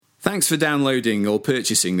Thanks for downloading or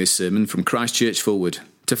purchasing this sermon from Christ Church Fulwood.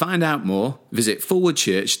 To find out more, visit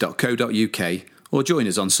fulwoodchurch.co.uk or join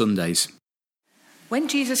us on Sundays. When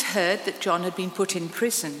Jesus heard that John had been put in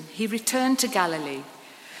prison, he returned to Galilee.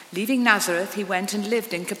 Leaving Nazareth, he went and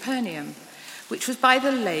lived in Capernaum, which was by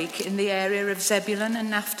the lake in the area of Zebulun and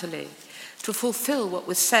Naphtali, to fulfill what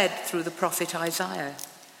was said through the prophet Isaiah.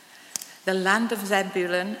 The land of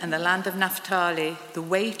Zebulun and the land of Naphtali, the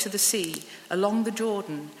way to the sea, along the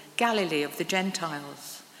Jordan, Galilee of the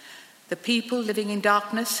Gentiles. The people living in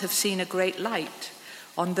darkness have seen a great light.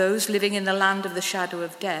 On those living in the land of the shadow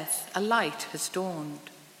of death, a light has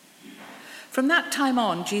dawned. From that time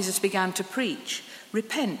on, Jesus began to preach,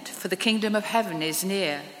 "Repent, for the kingdom of heaven is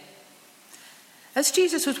near." As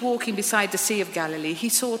Jesus was walking beside the Sea of Galilee, he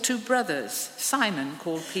saw two brothers, Simon,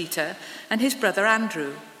 called Peter, and his brother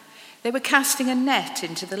Andrew. They were casting a net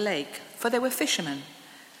into the lake, for they were fishermen.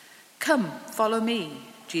 "Come, follow me,"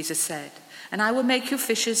 Jesus said, "and I will make you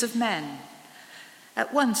fishers of men."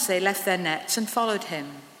 At once they left their nets and followed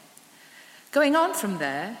him. Going on from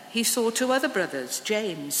there, he saw two other brothers,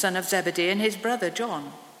 James, son of Zebedee, and his brother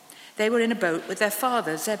John. They were in a boat with their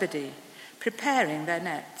father Zebedee, preparing their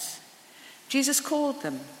nets. Jesus called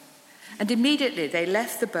them, and immediately they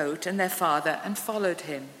left the boat and their father and followed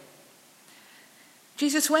him.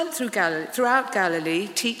 Jesus went throughout Galilee,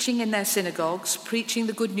 teaching in their synagogues, preaching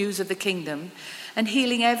the good news of the kingdom, and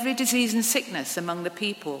healing every disease and sickness among the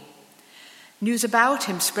people. News about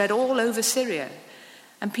him spread all over Syria,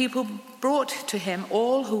 and people brought to him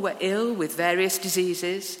all who were ill with various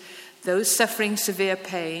diseases, those suffering severe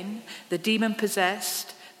pain, the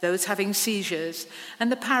demon-possessed, those having seizures,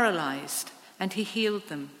 and the paralyzed, and he healed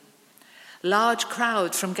them. Large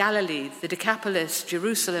crowds from Galilee, the Decapolis,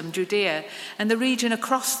 Jerusalem, Judea, and the region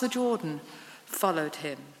across the Jordan followed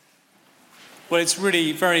him. Well, it's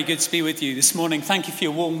really very good to be with you this morning. Thank you for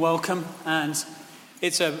your warm welcome, and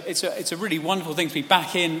it's a really wonderful thing to be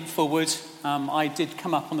back in Fulwood. I did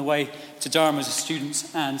come up on the way to Durham as a student,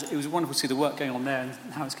 and it was wonderful to see the work going on there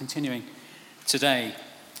and how it's continuing today.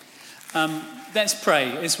 Let's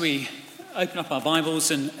pray as we open up our Bibles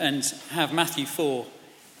and have Matthew 4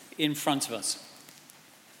 in front of us.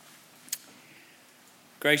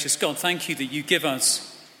 Gracious God, thank you that you give us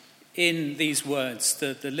in these words,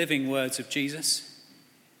 the living words of Jesus,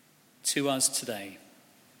 to us today.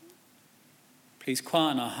 Please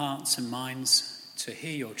quieten our hearts and minds to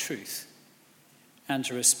hear your truth and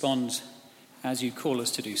to respond as you call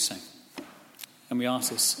us to do so. And we ask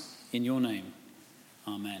this in your name.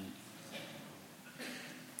 Amen.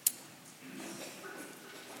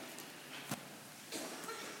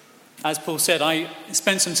 As Paul said, I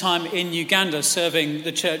spent some time in Uganda serving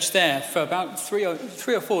the church there for about three or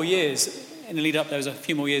four years. In the lead up, there was a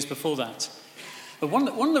few more years before that. But one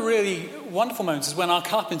of the really wonderful moments is when our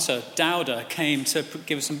carpenter, Dowda, came to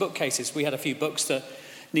give us some bookcases. We had a few books that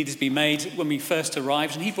needed to be made when we first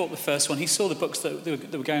arrived, and he brought the first one. He saw the books that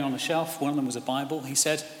were going on the shelf. One of them was a Bible. He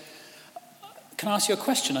said, "Can I ask you a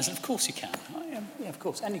question?" I said, "Of course you can." "Yeah, of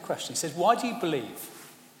course, any question." He said, "Why do you believe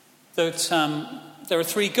that there are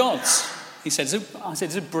three gods?" He said, I said,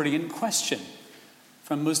 "It's a brilliant question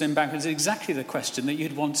from a Muslim background. It's exactly the question that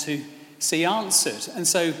you'd want to see answered." And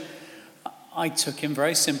so I took him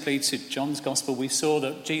very simply to John's Gospel. We saw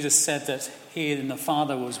that Jesus said that he and the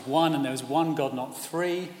Father was one, and there was one God, not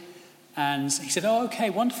three. And he said, "Oh, okay,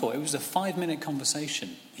 wonderful." It was a 5-minute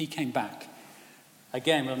conversation. He came back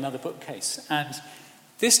again with another bookcase. And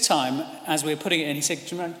this time, as we were putting it in, he said,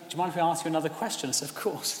 do you mind if I ask you another question?" I said, "Of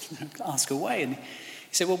course, ask away." And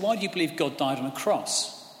he said, "Well, why do you believe God died on a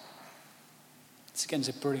cross?" This again is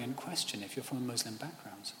a brilliant question if you're from a Muslim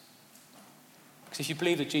background. Because if you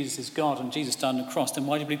believe that Jesus is God and Jesus died on a cross, then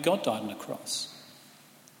why do you believe God died on a cross?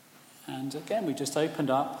 And again, we just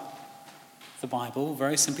opened up the Bible,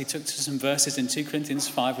 very simply took to some verses in 2 Corinthians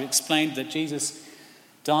 5. We explained that Jesus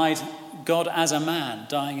died, God as a man,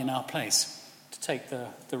 dying in our place to take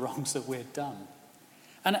the wrongs that we'd done.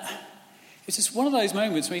 And it's just one of those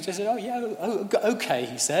moments where he just said, okay,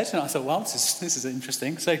 he said. And I thought, well, this is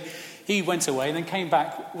interesting. So he went away and then came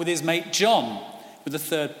back with his mate John with the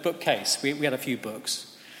third bookcase. We had a few books.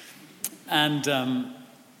 And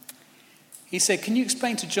he said, "Can you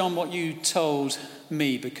explain to John what you told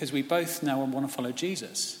me? Because we both now want to follow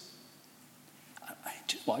Jesus."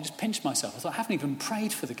 I just pinched myself. I thought, I haven't even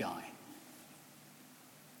prayed for the guy.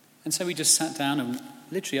 And so we just sat down and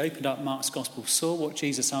literally opened up Mark's Gospel, saw what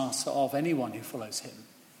Jesus asks of anyone who follows him.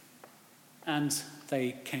 And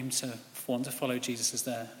they came to want to follow Jesus as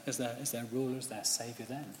their ruler, as their saviour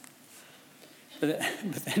then. But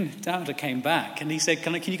then Dowder came back and he said,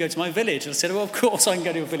 can you go to my village? And I said, well, of course I can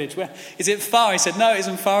go to your village. Where, is it far? He said, no, it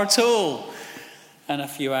isn't far at all. And a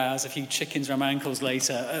few hours, a few chickens around my ankles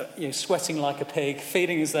later, sweating like a pig,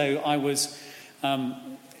 feeling as though I was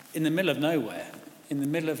in the middle of nowhere, in the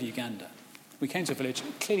middle of Uganda. We came to a village.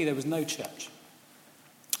 Clearly there was no church.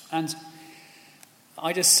 And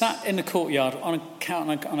I just sat in the courtyard on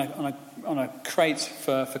a crate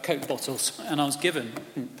for Coke bottles, and I was given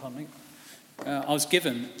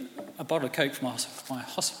a bottle of Coke from my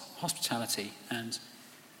hospitality, and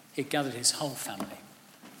he gathered his whole family.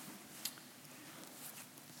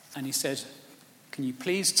 And he said, can you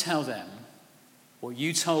please tell them what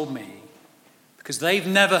you told me, because they've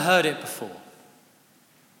never heard it before.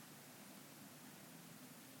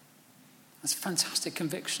 That's a fantastic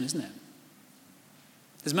conviction, isn't it?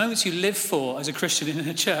 There's moments you live for as a Christian in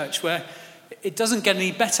a church where it doesn't get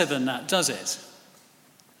any better than that, does it?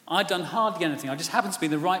 I'd done hardly anything. I just happened to be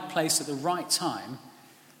in the right place at the right time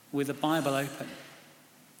with the Bible open.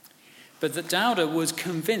 But that Dowder was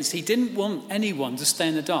convinced he didn't want anyone to stay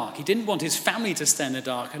in the dark. He didn't want his family to stay in the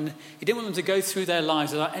dark. And he didn't want them to go through their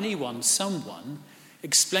lives without someone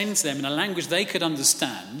explaining to them in a language they could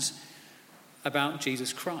understand about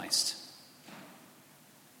Jesus Christ.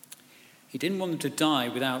 He didn't want them to die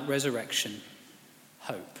without resurrection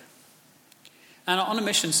hope. And on a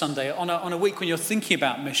Mission Sunday, on a week when you're thinking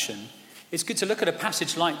about mission, it's good to look at a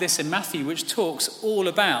passage like this in Matthew, which talks all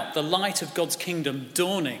about the light of God's kingdom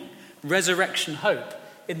dawning, resurrection hope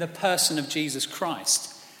in the person of Jesus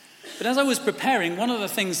Christ. But as I was preparing, one of the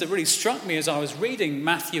things that really struck me as I was reading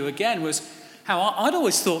Matthew again was how I'd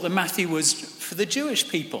always thought that Matthew was for the Jewish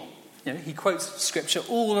people. He quotes scripture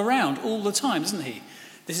all around, all the time, doesn't he?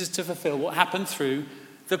 This is to fulfill what happened through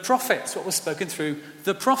the prophets, what was spoken through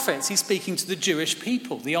the prophets. He's speaking to the Jewish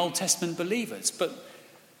people, the Old Testament believers. But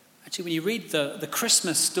actually, when you read the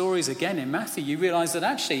Christmas stories again in Matthew, you realise that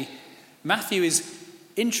actually Matthew is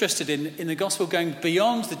interested in the gospel going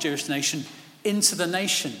beyond the Jewish nation into the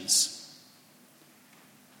nations.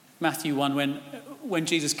 Matthew 1, when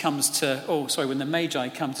Jesus comes when the Magi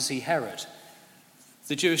come to see Herod,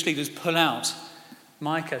 the Jewish leaders pull out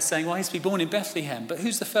Micah saying, well, he's to be born in Bethlehem. But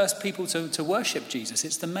who's the first people to worship Jesus?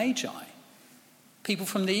 It's the Magi. People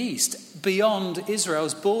from the east, beyond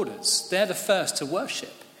Israel's borders. They're the first to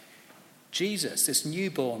worship Jesus, this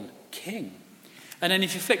newborn king. And then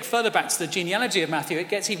if you flick further back to the genealogy of Matthew, it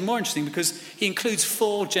gets even more interesting because he includes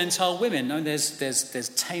 4 Gentile women. And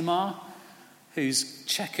there's Tamar, whose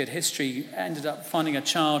checkered history ended up finding a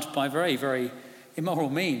child by very, very immoral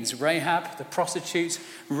means. Rahab, the prostitute.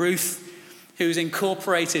 Ruth, who's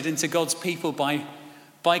incorporated into God's people by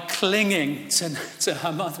clinging to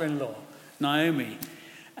her mother-in-law, Naomi.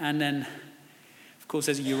 And then, of course,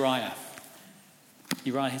 there's Uriah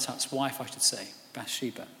Hittite's wife, I should say,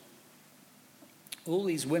 Bathsheba. All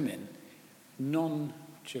these women,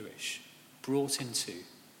 non-Jewish, brought into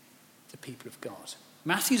the people of God.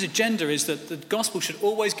 Matthew's agenda is that the gospel should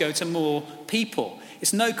always go to more people.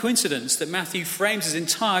 It's no coincidence that Matthew frames his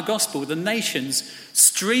entire gospel with the nations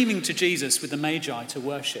streaming to Jesus with the Magi to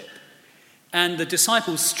worship, and the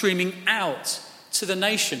disciples streaming out to the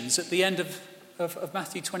nations at the end of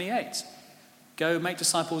Matthew 28. Go make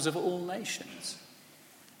disciples of all nations.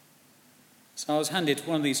 So I was handed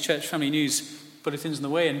one of these church family news bulletins on the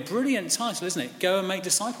way, and brilliant title, isn't it? Go and make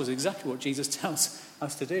disciples, exactly what Jesus tells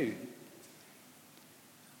us to do.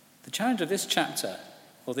 The challenge of this chapter,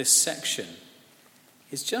 or this section,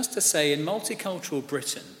 is just to say, in multicultural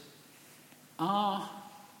Britain, are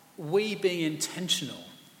we being intentional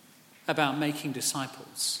about making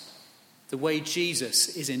disciples the way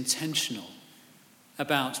Jesus is intentional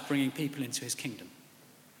about bringing people into his kingdom?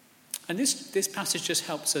 And this passage just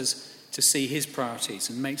helps us to see his priorities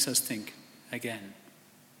and makes us think again.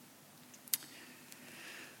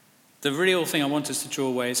 The real thing I want us to draw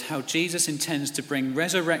away is how Jesus intends to bring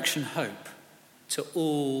resurrection hope to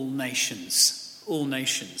all nations. All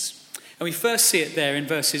nations. And we first see it there in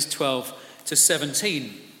verses 12 to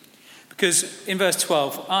 17. Because in verse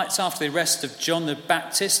 12, it's after the arrest of John the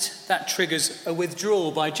Baptist, that triggers a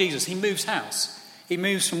withdrawal by Jesus. He moves house. He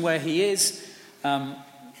moves from where he is all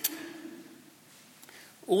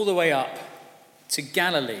the way up to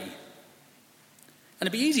Galilee. And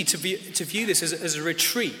it'd be easy to view this as a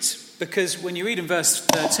retreat, because when you read in verse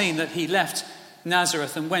 13 that he left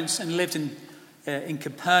Nazareth and went and lived in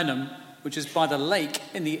Capernaum, which is by the lake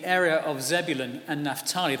in the area of Zebulun and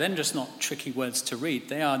Naphtali. They're just not tricky words to read.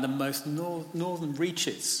 They are the most northern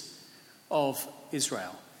reaches of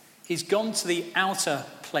Israel. He's gone to the outer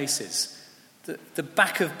places, the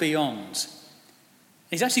back of beyond.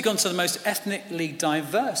 He's actually gone to the most ethnically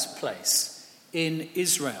diverse place in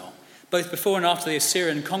Israel, both before and after the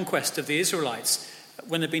Assyrian conquest of the Israelites,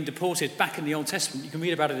 when they'd been deported back in the Old Testament. You can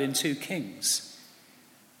read about it in 2 Kings.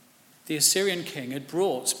 The Assyrian king had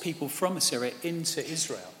brought people from Assyria into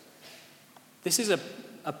Israel. This is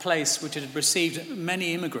a place which had received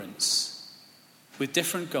many immigrants with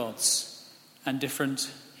different gods and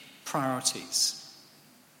different priorities.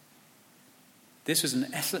 This was an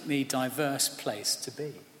ethnically diverse place to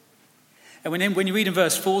be. And when you read in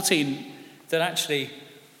verse 14 that actually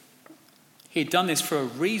he'd done this for a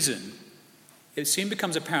reason, it soon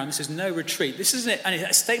becomes apparent this is no retreat. This is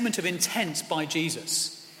a statement of intent by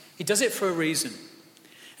Jesus. He does it for a reason.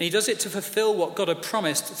 And he does it to fulfill what God had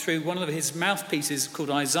promised through one of his mouthpieces called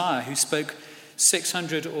Isaiah, who spoke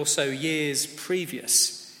 600 or so years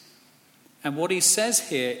previous. And what he says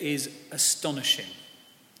here is astonishing.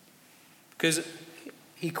 Because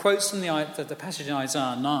he quotes from the passage in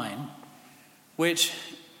Isaiah 9, which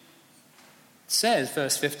says,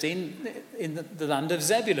 verse 15, in the land of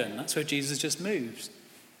Zebulun, that's where Jesus just moved,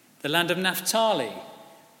 the land of Naphtali,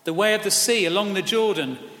 the way of the sea along the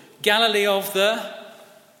Jordan, Galilee of the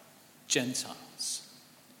Gentiles.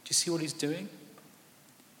 Do you see what he's doing?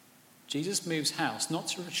 Jesus moves house not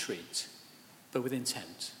to retreat, but with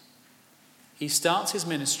intent. He starts his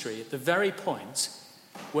ministry at the very point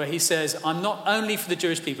where he says, I'm not only for the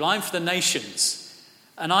Jewish people, I'm for the nations.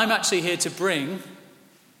 And I'm actually here to bring,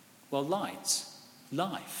 light,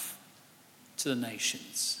 life to the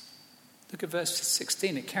nations. Look at verse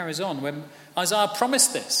 16. It carries on. When Isaiah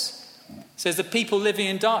promised this, it says the people living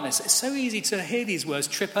in darkness. It's so easy to hear these words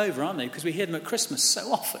trip over, aren't they? Because we hear them at Christmas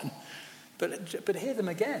so often. But hear them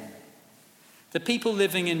again. The people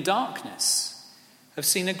living in darkness have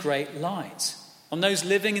seen a great light. On those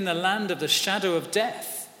living in the land of the shadow of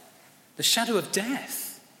death,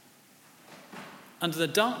 under the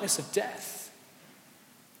darkness of death,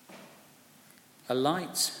 a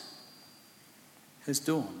light has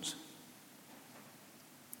dawned.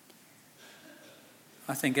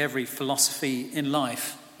 I think every philosophy in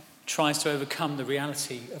life tries to overcome the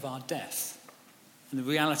reality of our death and the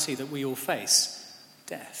reality that we all face,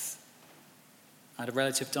 death. I had a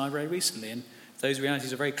relative die very recently, and those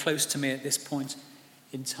realities are very close to me at this point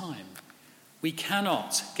in time. We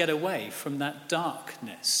cannot get away from that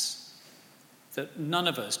darkness that none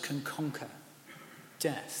of us can conquer,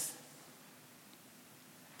 death.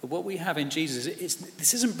 But what we have in Jesus,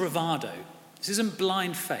 this isn't bravado. This isn't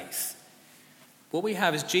blind faith. What we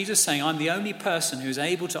have is Jesus saying, I'm the only person who is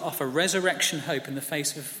able to offer resurrection hope in the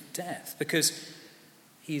face of death, because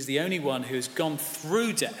he's the only one who has gone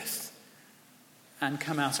through death and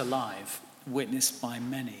come out alive, witnessed by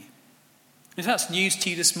many. If that's news to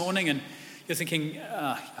you this morning and you're thinking,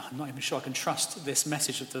 I'm not even sure I can trust this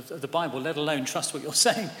message of the Bible, let alone trust what you're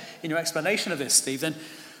saying in your explanation of this, Steve, then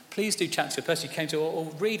please do chat to a person you came to,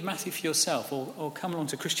 or read Matthew for yourself, or come along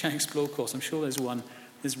to Christian Explore course. I'm sure there's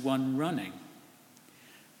one running.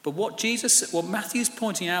 But what Matthew's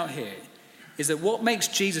pointing out here is that what makes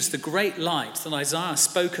Jesus the great light that Isaiah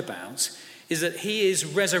spoke about is that he is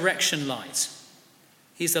resurrection light.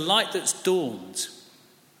 He's the light that's dawned.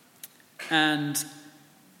 And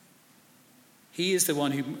he is the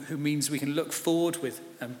one who means we can look forward with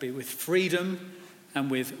freedom and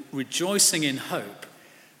with rejoicing in hope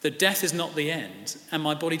that death is not the end and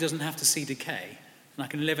my body doesn't have to see decay, and I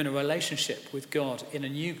can live in a relationship with God in a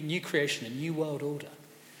new creation, a new world order.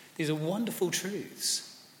 These are wonderful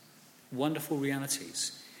truths, wonderful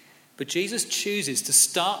realities. But Jesus chooses to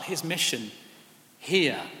start his mission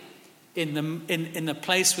here in the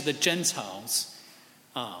place where the Gentiles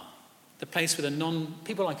are. The place where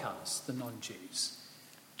people like us, the non-Jews.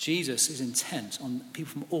 Jesus is intent on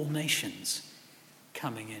people from all nations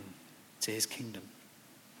coming in to his kingdom.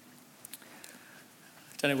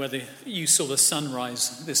 I don't know whether you saw the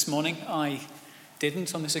sunrise this morning. I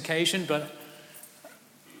didn't on this occasion, but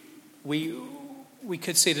we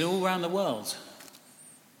could see it all around the world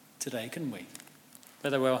today, couldn't we?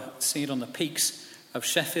 Whether we're seeing it on the peaks of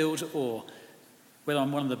Sheffield, or whether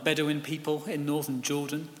I'm one of the Bedouin people in northern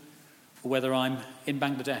Jordan, or whether I'm in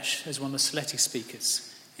Bangladesh as one of the Sylheti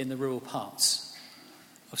speakers in the rural parts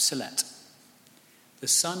of Sylhet. The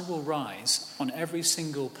sun will rise on every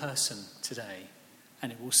single person today,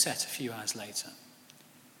 and it will set a few hours later.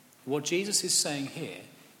 What Jesus is saying here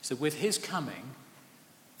is that with his coming,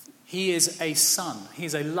 he is a sun, he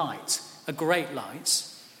is a light, a great light,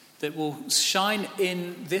 that will shine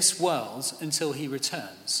in this world until he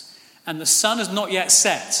returns. And the sun has not yet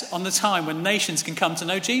set on the time when nations can come to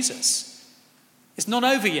know Jesus. It's not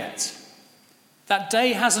over yet. That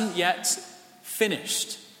day hasn't yet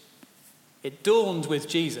finished. It dawned with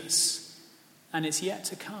Jesus, and it's yet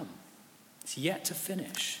to come. It's yet to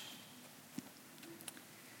finish.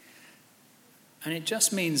 And it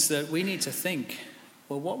just means that we need to think,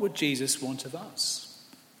 well, what would Jesus want of us?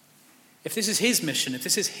 If this is his mission, if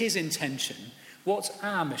this is his intention, what's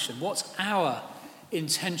our mission? What's our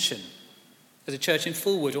intention as a church in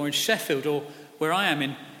Fulwood or in Sheffield or where I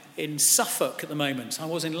am in Suffolk at the moment? I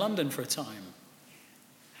was in London for a time.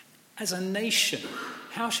 As a nation,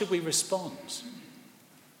 how should we respond?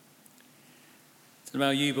 I don't know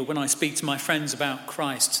about you, but when I speak to my friends about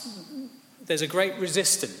Christ, there's a great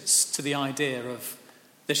resistance to the idea of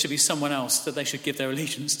there should be someone else that they should give their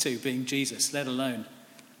allegiance to, being Jesus, let alone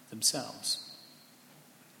themselves.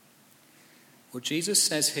 What Jesus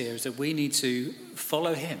says here is that we need to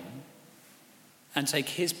follow him and take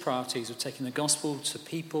his priorities of taking the gospel to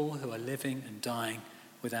people who are living and dying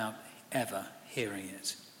without ever hearing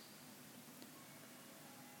it.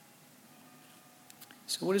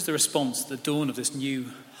 So what is the response at the dawn of this new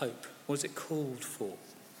hope? What is it called for?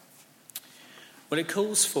 Well, it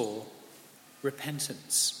calls for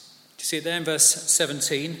repentance. Do you see it there in verse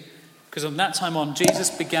 17? Because from that time on, Jesus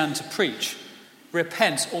began to preach,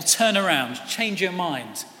 repent or turn around, change your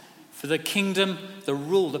mind. For the kingdom, the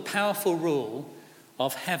rule, the powerful rule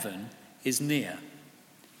of heaven is near.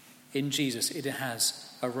 In Jesus, it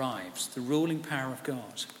has arrived, the ruling power of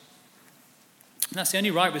God. And that's the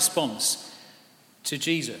only right response to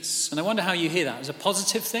Jesus. And I wonder how you hear that, as a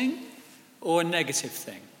positive thing or a negative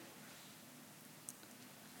thing.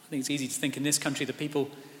 I think it's easy to think in this country that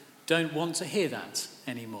people don't want to hear that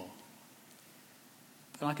anymore.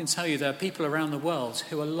 But I can tell you there are people around the world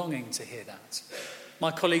who are longing to hear that.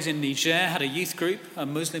 My colleagues in Niger had a youth group, a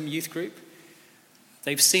Muslim youth group.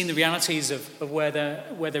 They've seen the realities of where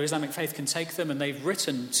their Islamic faith can take them, and they've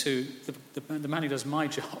written to the man who does my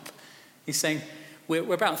job. He's saying,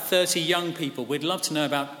 we're about 30 young people. We'd love to know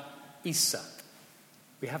about Isa.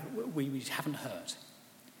 We haven't heard.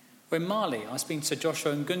 We're in Mali. I was speaking to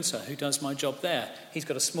Joshua and Gunther, who does my job there. He's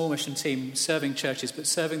got a small mission team serving churches, but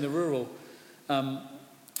serving the rural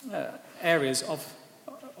areas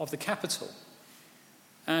of the capital.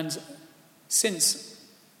 And since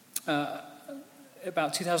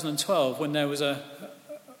about 2012, when there was a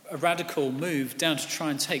radical move down to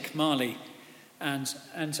try and take Mali and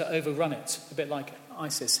to overrun it, a bit like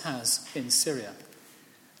ISIS has in Syria.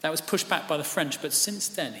 That was pushed back by the French, but since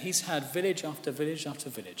then he's had village after village after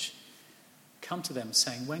village come to them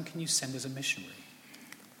saying, when can you send us a missionary?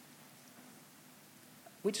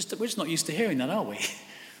 We're just not used to hearing that, are we?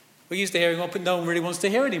 We're used to hearing what no one really wants to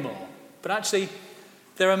hear anymore. But actually,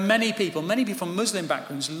 there are many people from Muslim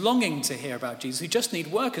backgrounds longing to hear about Jesus who just need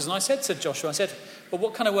workers. And I said to Joshua, well,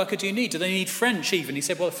 what kind of worker do you need? Do they need French even? He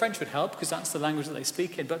said, well, French would help because that's the language that they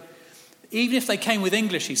speak in. But even if they came with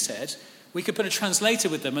English, he said, we could put a translator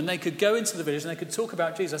with them and they could go into the village and they could talk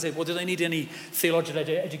about Jesus. I said, well, do they need any theological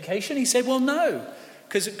education? He said, well, no.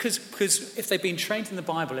 Because if they've been trained in the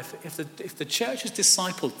Bible, if the church has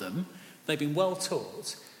discipled them, they've been well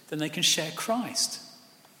taught, then they can share Christ.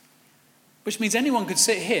 Which means anyone could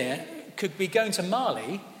sit here, could be going to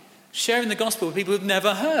Mali, sharing the gospel with people who've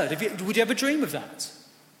never heard. Would you ever dream of that?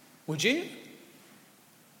 Would you?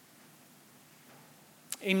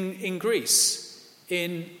 In Greece,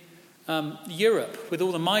 in Europe, with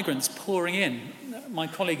all the migrants pouring in, my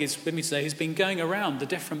colleague is with me today who's been going around the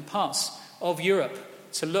different parts of Europe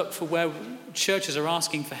to look for where churches are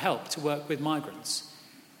asking for help to work with migrants.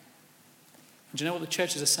 And do you know what the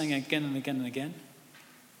churches are saying again and again and again?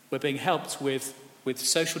 We're being helped with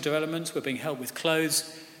social development, we're being helped with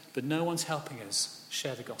clothes, but no one's helping us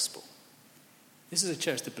share the gospel. This is a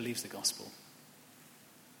church that believes the gospel.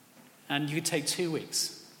 And you could take 2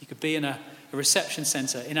 weeks. You could be in a reception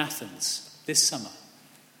centre in Athens this summer,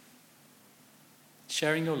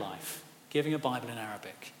 sharing your life, giving a Bible in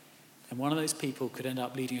Arabic. And one of those people could end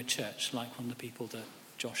up leading a church like one of the people that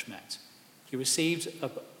Josh met. He received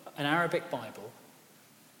an Arabic Bible,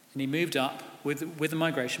 and he moved up with the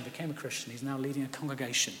migration, became a Christian. He's now leading a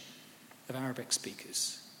congregation of Arabic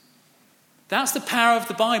speakers. That's the power of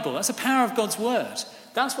the Bible. That's the power of God's word.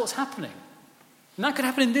 That's what's happening. And that could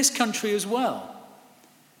happen in this country as well.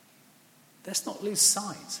 Let's not lose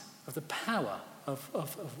sight of the power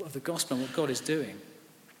of the gospel and what God is doing.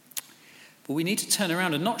 But we need to turn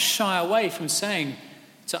around and not shy away from saying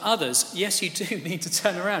to others, yes, you do need to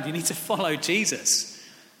turn around. You need to follow Jesus.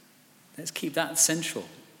 Let's keep that central.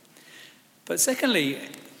 But secondly,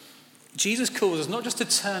 Jesus calls us not just to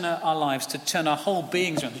turn our lives, to turn our whole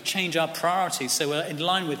beings around, to change our priorities so we're in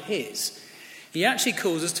line with his. He actually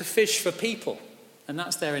calls us to fish for people. And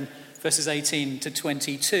that's there in verses 18 to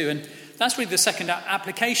 22. And that's really the second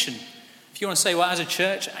application. If you want to say, well, as a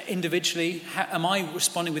church, individually, am I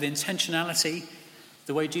responding with intentionality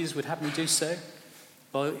the way Jesus would have me do so?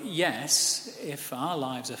 Well, yes, if our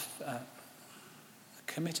lives are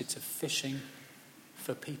committed to fishing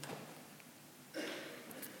for people.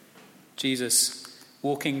 Jesus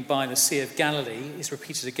walking by the Sea of Galilee is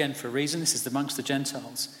repeated again for a reason. This is amongst the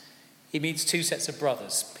Gentiles. He meets two sets of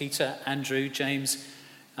brothers, Peter, Andrew, James,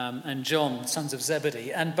 and John, sons of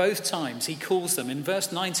Zebedee. And both times he calls them. In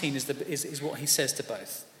verse 19 is what he says to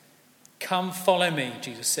both. Come, follow me,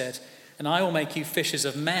 Jesus said, and I will make you fishers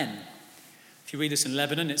of men. If you read this in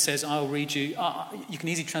Lebanon, it says, I will read you. You can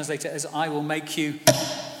easily translate it as, I will make you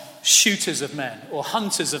shooters of men or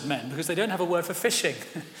hunters of men, because they don't have a word for fishing.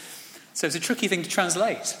 So it's a tricky thing to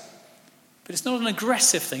translate. But it's not an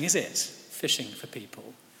aggressive thing, is it? Fishing for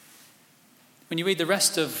people. When you read the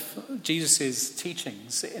rest of Jesus'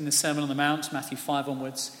 teachings in the Sermon on the Mount, Matthew 5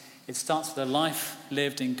 onwards, it starts with a life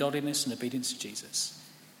lived in godliness and obedience to Jesus.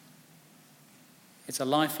 It's a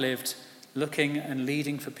life lived looking and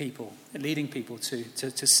leading people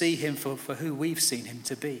to see him for who we've seen him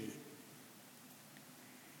to be.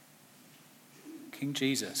 King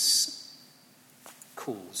Jesus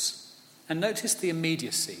calls. And notice the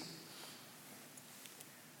immediacy.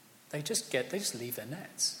 They just leave their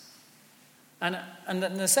nets. And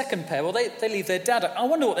then the second pair, well, they leave their dad. I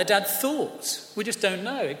wonder what their dad thought. We just don't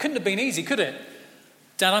know. It couldn't have been easy, could it?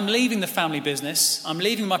 Dad, I'm leaving the family business. I'm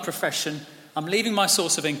leaving my profession. I'm leaving my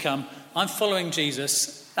source of income. I'm following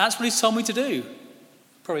Jesus. That's what he's told me to do.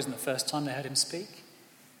 Probably isn't the first time they heard him speak.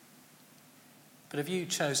 But have you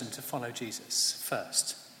chosen to follow Jesus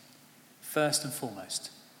first and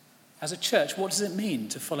foremost? As a church, what does it mean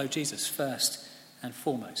to follow Jesus first and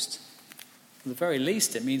foremost? At the very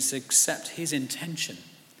least, it means to accept his intention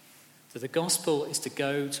that the gospel is to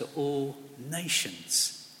go to all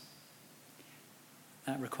nations.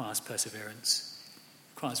 That requires perseverance,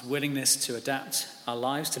 requires willingness to adapt our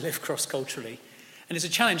lives, to live cross-culturally. And it's a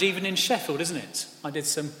challenge even in Sheffield, isn't it? I did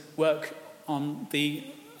some work on the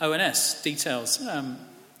ONS details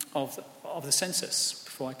of the census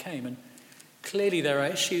before I came, and clearly there are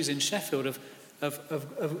issues in Sheffield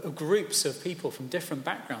of groups of people from different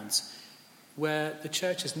backgrounds where the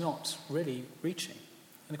church is not really reaching.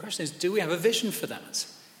 And the question is, do we have a vision for that?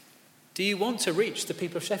 Do you want to reach the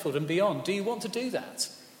people of Sheffield and beyond? Do you want to do that?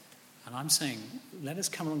 And I'm saying, let us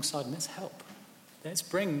come alongside and let's help. Let's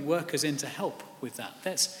bring workers in to help with that.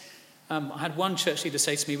 I had one church leader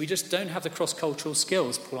say to me, we just don't have the cross-cultural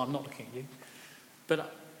skills. Paul, I'm not looking at you.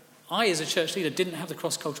 But I, as a church leader, didn't have the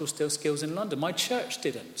cross-cultural skills in London. My church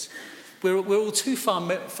didn't. We're all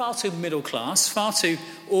far too middle class, far too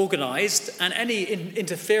organised, and any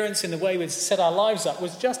interference in the way we set our lives up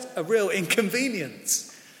was just a real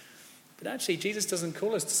inconvenience. But actually, Jesus doesn't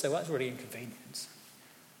call us to say, well, that's really inconvenient.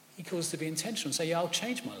 He calls us to be intentional and say, yeah, I'll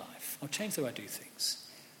change my life. I'll change the way I do things.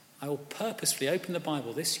 I will purposefully open the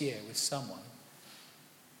Bible this year with someone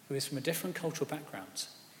who is from a different cultural background,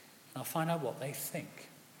 and I'll find out what they think,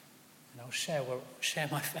 and I'll share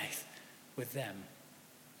my faith with them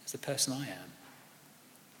as the person I am.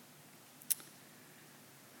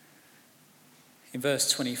 In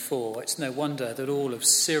verse 24, it's no wonder that all of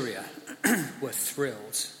Syria were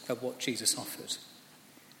thrilled at what Jesus offered.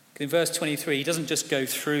 In verse 23, he doesn't just go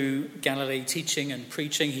through Galilee teaching and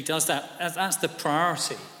preaching. He does that as the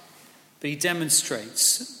priority. But he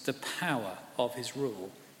demonstrates the power of his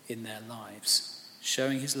rule in their lives,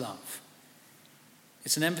 showing his love.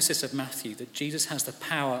 It's an emphasis of Matthew that Jesus has the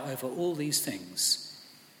power over all these things.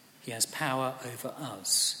 He has power over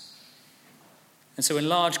us. And so when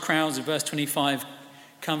large crowds, in verse 25,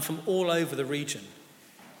 come from all over the region,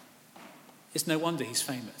 it's no wonder he's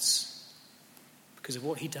famous because of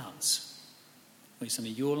what he does. What he's done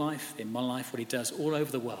in your life, in my life, what he does all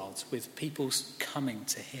over the world with people coming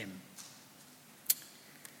to him.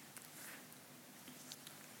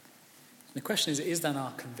 And the question is that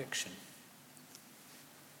our conviction?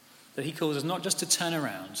 That he calls us not just to turn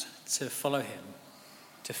around, to follow him,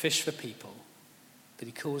 to fish for people, but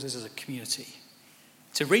he calls us as a community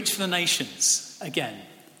to reach for the nations again,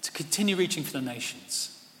 to continue reaching for the nations.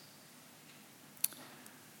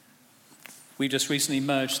 We just recently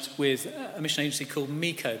merged with a mission agency called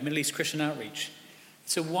MICO, Middle East Christian Outreach.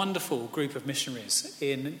 It's a wonderful group of missionaries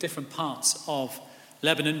in different parts of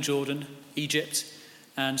Lebanon, Jordan, Egypt,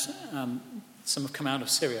 and some have come out of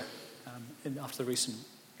Syria after the recent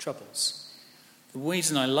troubles. The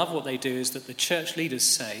reason I love what they do is that the church leaders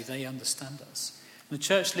say they understand us. And the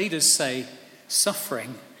church leaders say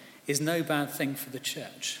suffering is no bad thing for the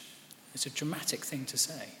church. It's a dramatic thing to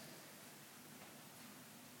say.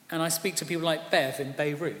 And I speak to people like Bev in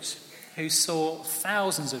Beirut, who saw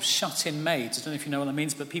thousands of shut-in maids. I don't know if you know what that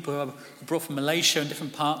means, but people who are brought from Malaysia and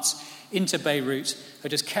different parts into Beirut are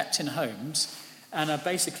just kept in homes and are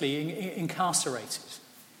basically incarcerated.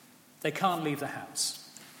 They can't leave the house.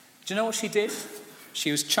 Do you know what she did?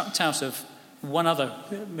 She was chucked out of one other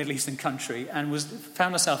Middle Eastern country and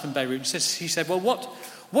found herself in Beirut. She said, well,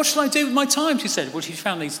 what shall I do with my time? She said, well, she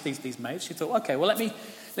found these maids. She thought, okay, well, let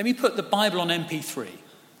me put the Bible on MP3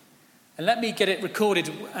 and let me get it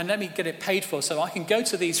recorded and let me get it paid for so I can go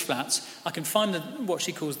to these flats. I can find what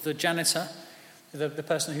she calls the janitor, the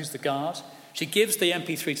person who's the guard. She gives the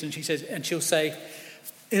MP3 to him, and she'll say,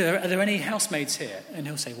 are there any housemaids here? And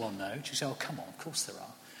he'll say, well, no. She'll say, oh, come on, of course there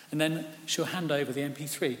are. And then she'll hand over the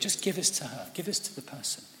MP3. Just give this to her. Give this to the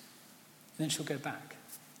person. And then she'll go back.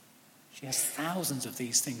 She has thousands of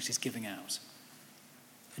these things she's giving out.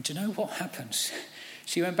 And do you know what happened?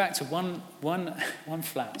 She went back to one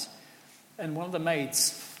flat, and one of the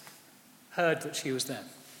maids heard that she was there.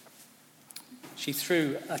 She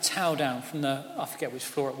threw a towel down from I forget which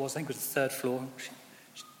floor it was, I think it was the third floor.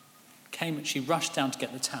 She rushed down to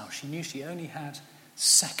get the towel. She knew she only had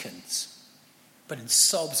seconds. But in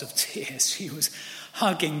sobs of tears, she was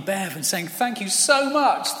hugging Bev and saying, thank you so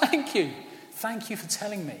much. Thank you. Thank you for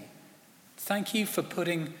telling me. Thank you for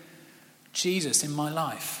putting Jesus in my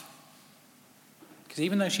life. Because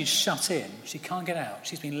even though she's shut in, she can't get out.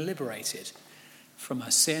 She's been liberated from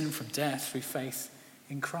her sin, from death, through faith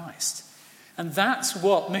in Christ. And that's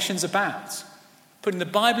what mission's about. Putting the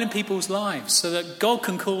Bible in people's lives so that God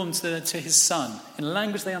can call them to his Son in a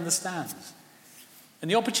language they understand. And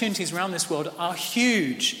the opportunities around this world are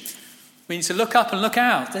huge. We need to look up and look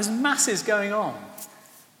out. There's masses going on.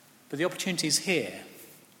 But the opportunities here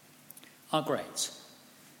are great.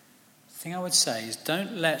 The thing I would say is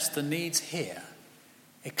don't let the needs here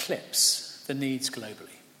eclipse the needs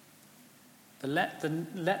globally.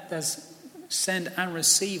 Let us send and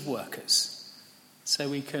receive workers so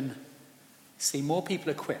we can see more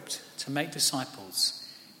people equipped to make disciples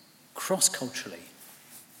cross-culturally,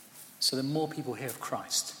 so that more people hear of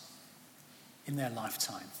Christ in their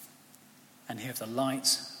lifetime and hear of the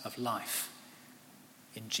light of life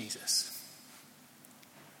in Jesus.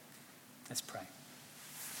 Let's pray.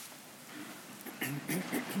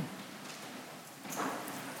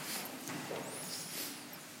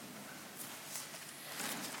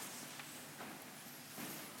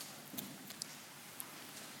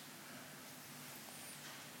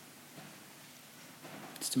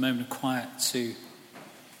 Just a moment of quiet to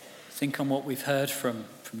think on what we've heard from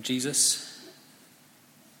Jesus.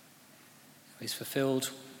 He's fulfilled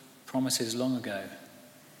promises long ago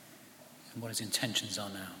and what his intentions are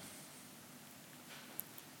now.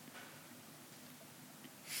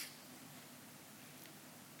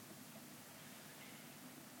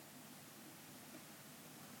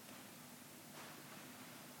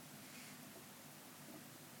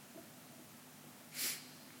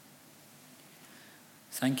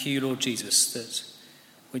 Thank you, Lord Jesus, that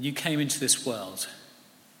when you came into this world,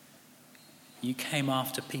 you came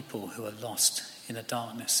after people who are lost in the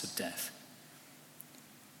darkness of death.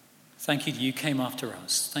 Thank you that you came after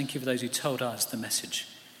us. Thank you for those who told us the message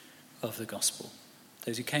of the gospel.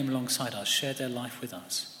 Those who came alongside us, shared their life with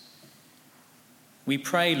us. We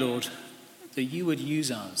pray, Lord, that you would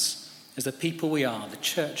use us as the people we are, the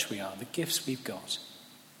church we are, the gifts we've got,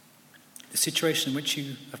 the situation in which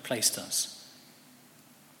you have placed us.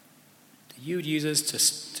 You would use us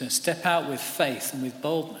to step out with faith and with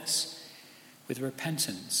boldness, with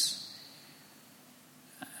repentance,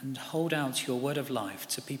 and hold out your word of life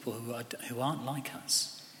to people who aren't like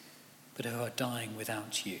us, but who are dying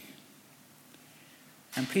without you.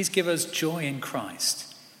 And please give us joy in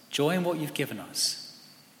Christ, joy in what you've given us,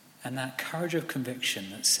 and that courage of conviction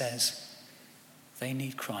that says they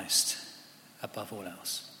need Christ above all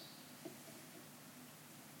else.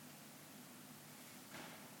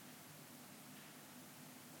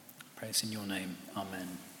 Praise in your name.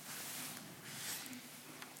 Amen.